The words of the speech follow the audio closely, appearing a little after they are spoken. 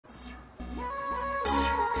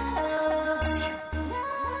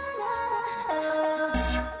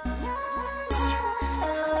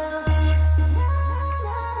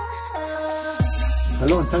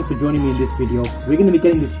Hello and thanks for joining me in this video. We're going to be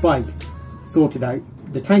getting this bike sorted out.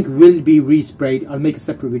 The tank will be resprayed. I'll make a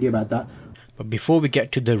separate video about that. But before we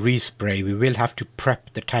get to the respray, we will have to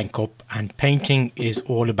prep the tank up, and painting is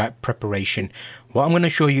all about preparation. What I'm going to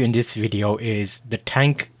show you in this video is the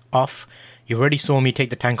tank off. You already saw me take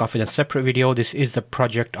the tank off in a separate video. This is the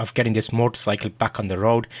project of getting this motorcycle back on the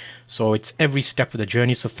road. So it's every step of the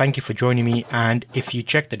journey. So thank you for joining me. And if you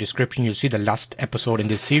check the description, you'll see the last episode in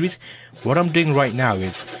this series. What I'm doing right now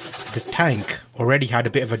is the tank already had a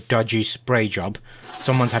bit of a dodgy spray job.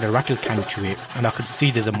 Someone's had a rattle can to it, and I could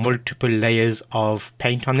see there's a multiple layers of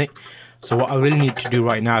paint on it. So what I really need to do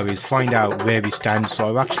right now is find out where we stand. So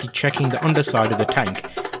I'm actually checking the underside of the tank.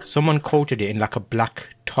 Someone coated it in like a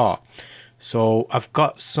black tar. So I've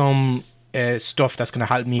got some stuff that's going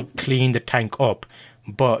to help me clean the tank up.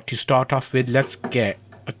 But to start off with, let's get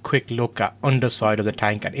a quick look at underside of the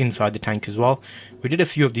tank and inside the tank as well. We did a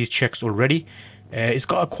few of these checks already. It's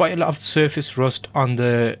got quite a lot of surface rust on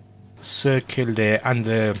the circle there and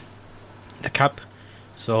the cap.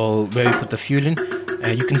 So where we put the fuel in,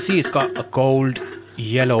 you can see it's got a gold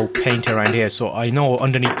yellow paint around here. So I know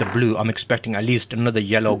underneath the blue I'm expecting at least another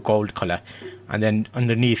yellow gold color. And then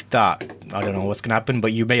underneath that, I don't know what's going to happen,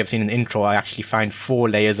 but you may have seen in the intro, I actually found 4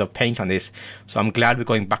 layers of paint on this. So I'm glad we're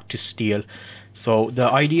going back to steel. So the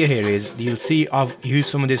idea here is, you'll see I've used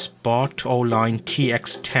some of this Bartoline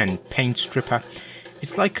TX10 paint stripper.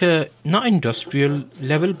 It's like a, not industrial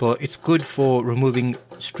level, but it's good for removing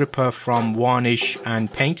stripper from varnish and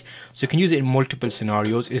paint. So you can use it in multiple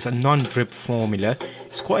scenarios. It's a non-drip formula.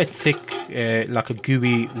 It's quite a thick, like a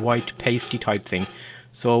gooey white pasty type thing.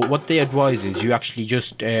 So what they advise is you actually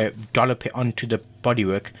just dollop it onto the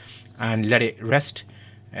bodywork and let it rest.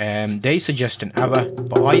 They suggest an hour,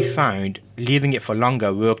 but I found leaving it for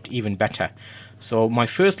longer worked even better. So my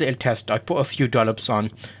first little test, I put a few dollops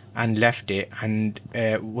on and left it, and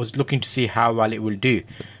was looking to see how well it will do.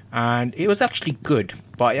 And it was actually good,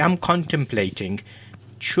 but I am contemplating,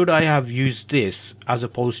 should I have used this as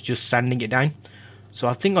opposed to just sanding it down? So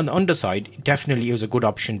I think on the underside, definitely it was a good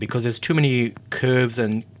option, because there's too many curves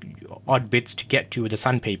and odd bits to get to with the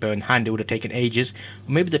sandpaper, and hand it would have taken ages.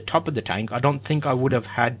 Maybe the top of the tank, I don't think I would have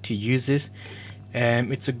had to use this.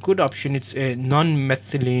 It's a good option. It's a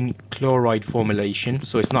non-methylene chloride formulation,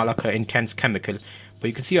 so it's not like an intense chemical. But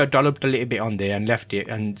you can see I dolloped a little bit on there and left it,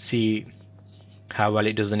 and see how well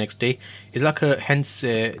it does the next day. It's like a, hence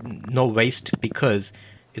no waste, because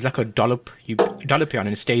it's like a dollop. You dollop it on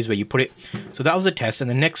and it stays where you put it. So that was a test, and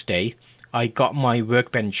the next day I got my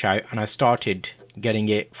workbench out and I started getting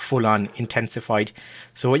it full on intensified.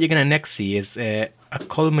 So what you're going to next see is a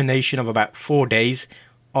culmination of about 4 days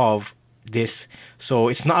of this. So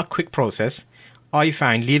it's not a quick process. I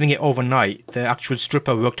found leaving it overnight, the actual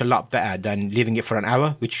stripper worked a lot better than leaving it for an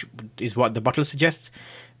hour, which is what the bottle suggests.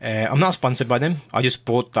 I'm not sponsored by them. I just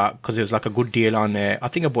bought that because it was like a good deal on, I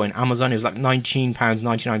think I bought it on Amazon. It was like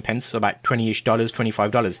 £19.99, so about $20-ish,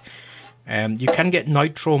 $25. You can get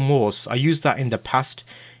nitro morse. I used that in the past.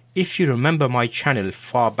 If you remember my channel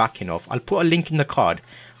far back enough, I'll put a link in the card.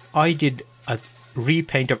 I did a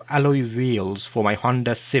repaint of alloy wheels for my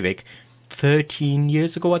Honda Civic 13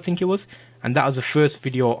 years ago, I think it was. And that was the first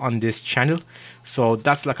video on this channel. So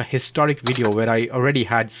that's like a historic video where I already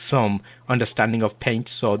had some understanding of paint.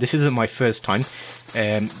 So this isn't my first time.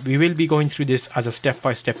 We will be going through this as a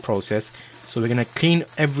step-by-step process. So we're going to clean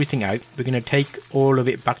everything out. We're going to take all of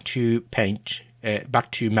it back to paint, back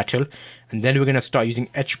to metal. And then we're going to start using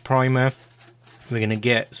etch primer. We're going to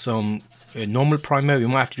get some normal primer. We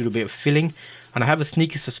might have to do a bit of filling. And I have a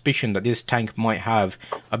sneaky suspicion that this tank might have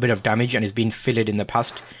a bit of damage and has been filled in the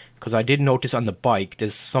past. Because I did notice on the bike,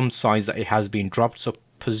 there's some signs that it has been dropped. So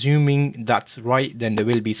presuming that's right, then there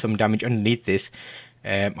will be some damage underneath this.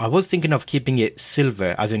 I was thinking of keeping it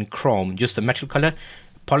silver, as in chrome, just a metal color,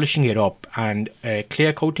 polishing it up and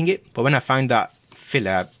clear coating it. But when I found that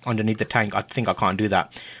filler underneath the tank, I think I can't do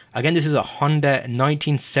that. Again, this is a Honda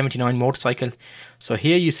 1979 motorcycle. So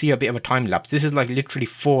here you see a bit of a time lapse. This is like literally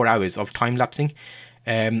 4 hours of time lapsing.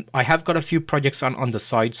 I have got a few projects on the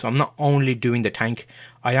side, so I'm not only doing the tank,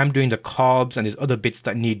 I am doing the carbs, and there's other bits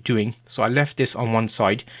that need doing. So I left this on one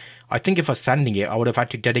side. I think if I was sanding it, I would have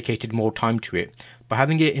had to dedicate more time to it. But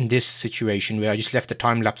having it in this situation where I just left the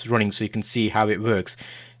time lapse running so you can see how it works,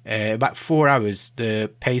 about 4 hours,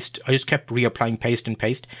 the paste, I just kept reapplying paste and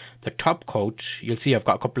paste. The top coat, you'll see I've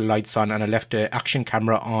got a couple of lights on, and I left the action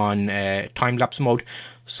camera on time lapse mode.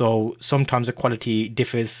 So sometimes the quality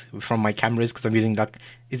differs from my cameras, because I'm using like,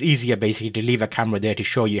 it's easier basically to leave a camera there to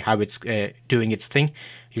show you how it's doing its thing.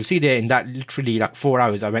 You'll see there in that literally like 4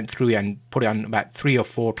 hours I went through and put it on about 3 or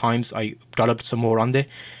 4 times. I dolloped some more on there.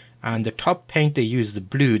 and the top paint they use, the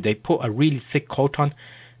blue, they put a really thick coat on,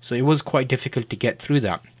 so it was quite difficult to get through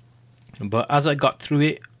that. But as I got through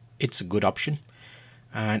it, it's a good option.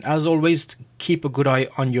 And as always, keep a good eye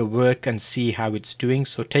on your work and see how it's doing.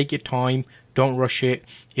 So take your time, don't rush it.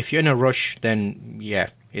 If you're in a rush, then yeah,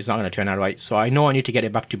 it's not going to turn out right. So I know I need to get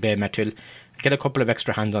it back to bare metal. Get a couple of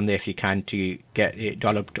extra hands on there if you can to get it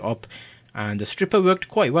dolloped up. And the stripper worked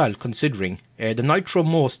quite well considering. The Nitro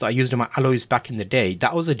Morse that I used on my alloys back in the day,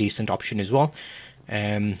 that was a decent option as well.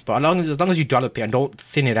 But as long as you dollop it and don't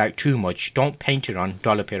thin it out too much, don't paint it on,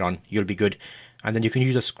 dollop it on, you'll be good. And then you can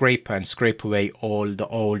use a scraper and scrape away all the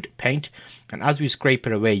old paint. And as we scrape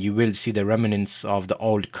it away, you will see the remnants of the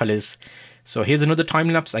old colors. So here's another time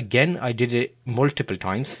lapse. Again, I did it multiple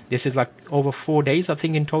times. This is like over 4 days, I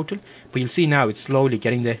think, in total. But you'll see now it's slowly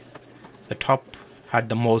getting there. The top had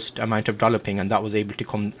the most amount of dolloping, and that was able to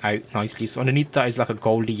come out nicely. So underneath that is like a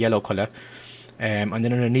goldy yellow color. And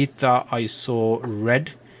then underneath that I saw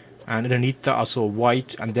red. And underneath that I saw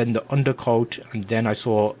white, and then the undercoat, and then I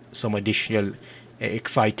saw some additional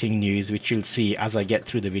exciting news, which you'll see as I get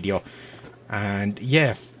through the video. And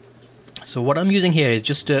yeah, so what I'm using here is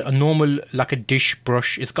just a normal, like a dish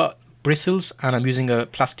brush. It's got bristles, and I'm using a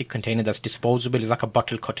plastic container that's disposable. It's like a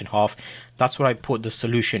bottle cut in half. That's where I put the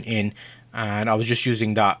solution in, and I was just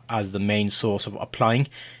using that as the main source of applying.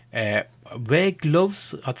 Wear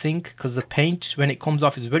gloves, I think, because the paint, when it comes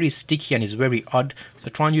off, is very sticky and is very odd. So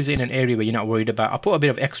try and use it in an area where you're not worried about. I put a bit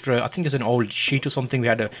of extra, I think it's an old sheet or something. We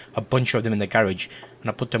had a bunch of them in the garage, and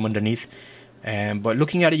I put them underneath. But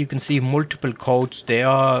looking at it, you can see multiple coats. They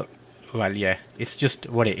are, well, yeah, it's just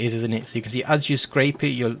what it is, isn't it? So you can see as you scrape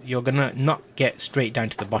it, you're gonna not get straight down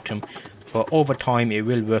to the bottom, but over time it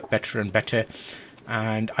will work better and better.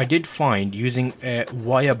 And I did find using a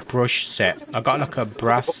wire brush set, I got like a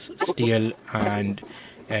brass, steel and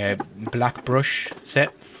black brush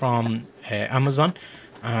set from Amazon,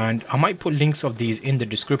 and I might put links of these in the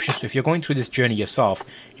description. So if you're going through this journey yourself,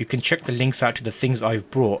 you can check the links out to the things I've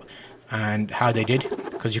brought and how they did,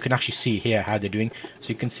 because you can actually see here how they're doing. So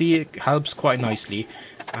you can see it helps quite nicely,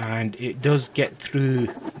 and it does get through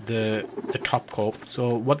the top coat.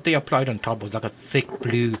 So what they applied on top was like a thick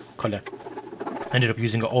blue color. Ended up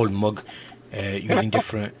using an old mug, using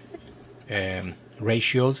different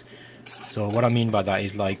ratios. So what I mean by that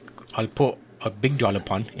is, like, I'll put a big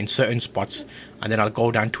dollop on in certain spots, and then I'll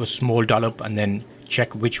go down to a small dollop and then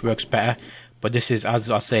check which works better. But this is,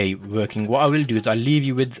 as I say, working. What I will do is I'll leave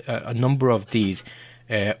you with a number of these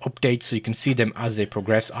updates so you can see them as they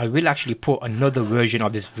progress. I will actually put another version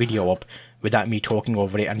of this video up without me talking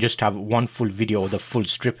over it, and just have one full video of the full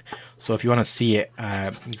strip. So if you want to see it,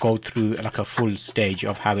 go through like a full stage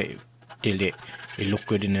of how it did it looked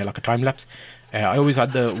good in like a time lapse. I always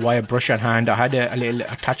had the wire brush on hand. I had a little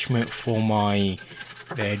attachment for my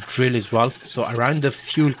drill as well. So around the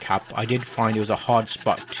fuel cap, I did find it was a hard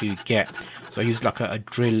spot to get. So I used like a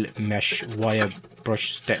drill mesh wire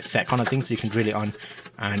brush set kind of thing, so you can drill it on,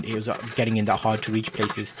 and it was getting in that hard to reach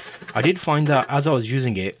places. I did find that as I was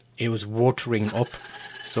using it, it was watering up.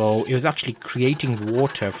 So it was actually creating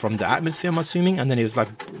water from the atmosphere, I'm assuming, and then it was like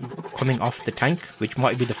coming off the tank, which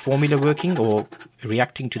might be the formula working or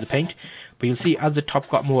reacting to the paint. But you'll see as the top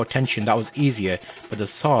got more attention, that was easier, but the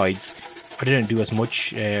sides I didn't do as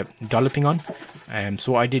much dolloping on.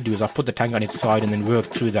 So what I did do is I put the tank on its side and then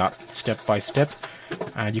worked through that step by step.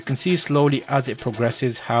 And you can see slowly as it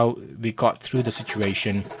progresses how we got through the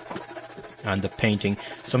situation and the painting.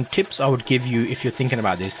 Some tips I would give you if you're thinking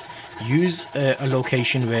about this: use a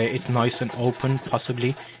location where it's nice and open.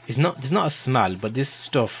 Possibly there's not a smell, but this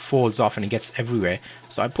stuff falls off and it gets everywhere.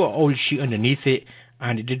 So I put an old sheet underneath it,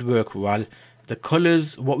 and it did work well. The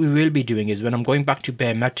colors, what we will be doing is when I'm going back to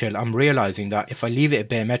bare metal, I'm realizing that if I leave it at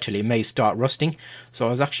bare metal, it may start rusting. So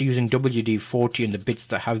I was actually using WD-40 in the bits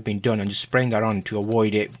that have been done and just spraying that on to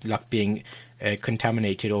avoid it like being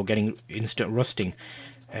contaminated or getting instant rusting.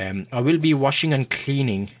 I will be washing and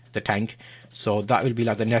cleaning the tank, so that will be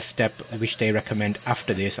like the next step which they recommend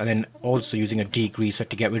after this, and then also using a degreaser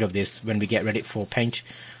to get rid of this when we get ready for paint.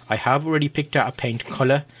 I have already picked out a paint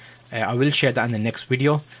color. I will share that in the next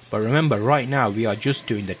video, but remember, right now we are just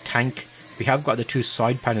doing the tank. We have got the two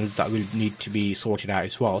side panels that will need to be sorted out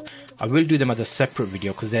as well. I will do them as a separate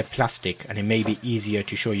video because they're plastic and it may be easier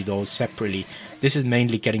to show you those separately. This is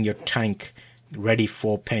mainly getting your tank ready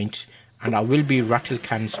for paint, and I will be rattle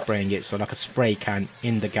can spraying it, so like a spray can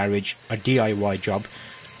in the garage, a DIY job.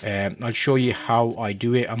 I'll show you how I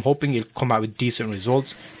do it. I'm hoping it'll come out with decent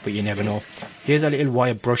results, but you never know. Here's a little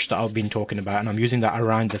wire brush that I've been talking about, and I'm using that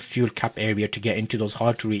around the fuel cap area to get into those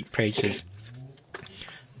hard to reach places.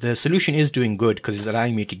 the solution is doing good because it's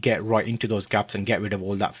allowing me to get right into those gaps and get rid of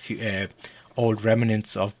all that old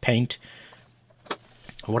remnants of paint.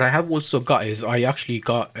 What I have also got is I actually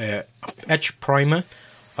got etch primer.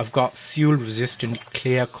 I've got fuel resistant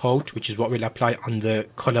clear coat, which is what we'll apply on the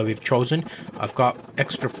color we've chosen. I've got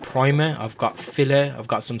extra primer, I've got filler, I've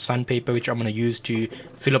got some sandpaper which I'm going to use to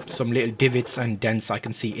fill up some little divots and dents I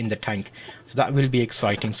can see in the tank. So that will be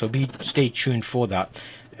exciting, so stay tuned for that.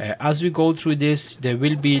 As we go through this, there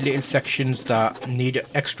will be little sections that need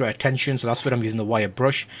extra attention, so that's where I'm using the wire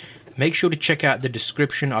brush. Make sure to check out the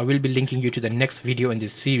description. I will be linking you to the next video in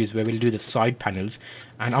this series where we'll do the side panels,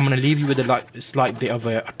 and I'm going to leave you with a slight bit of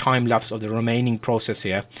a time lapse of the remaining process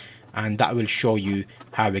here, and that will show you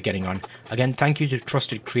how we're getting on. Again, thank you to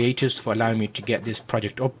Trusted Creators for allowing me to get this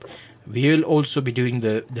project up. We'll also be doing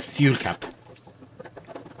the fuel cap.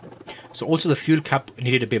 So also the fuel cap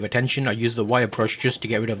needed a bit of attention. I used the wire brush just to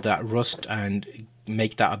get rid of that rust and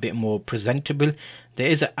make that a bit more presentable. There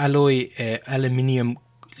is an alloy aluminium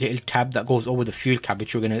little tab that goes over the fuel cap,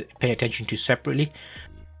 which we're going to pay attention to separately.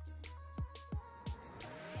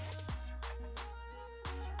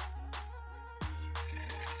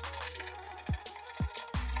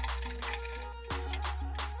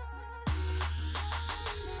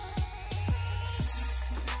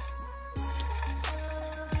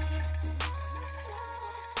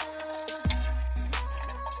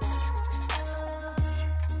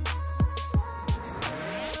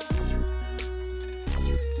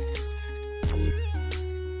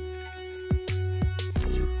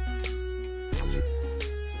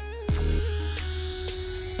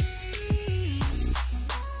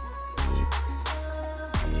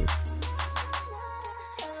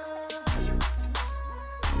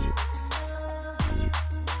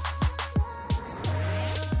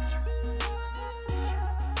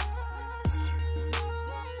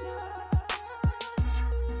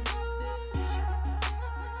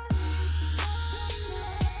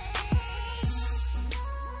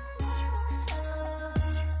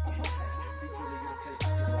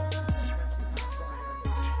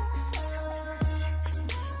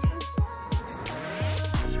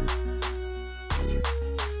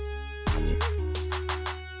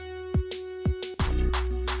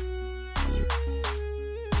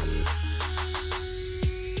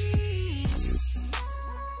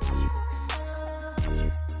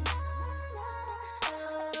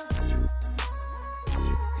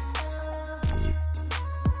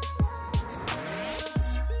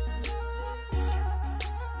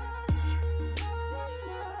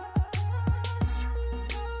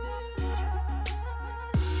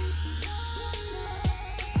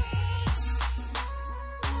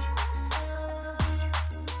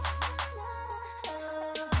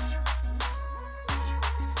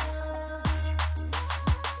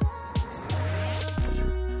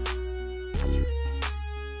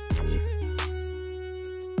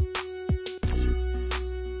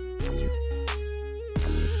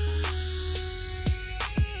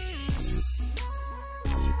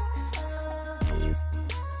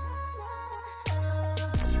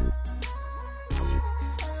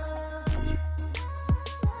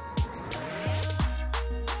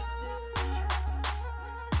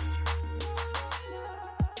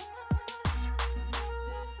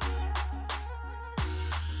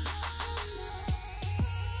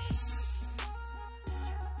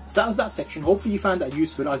 So that was that section. Hopefully you found that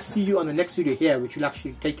useful. I'll see you on the next video here, which will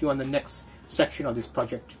actually take you on the next section of this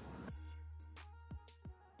project.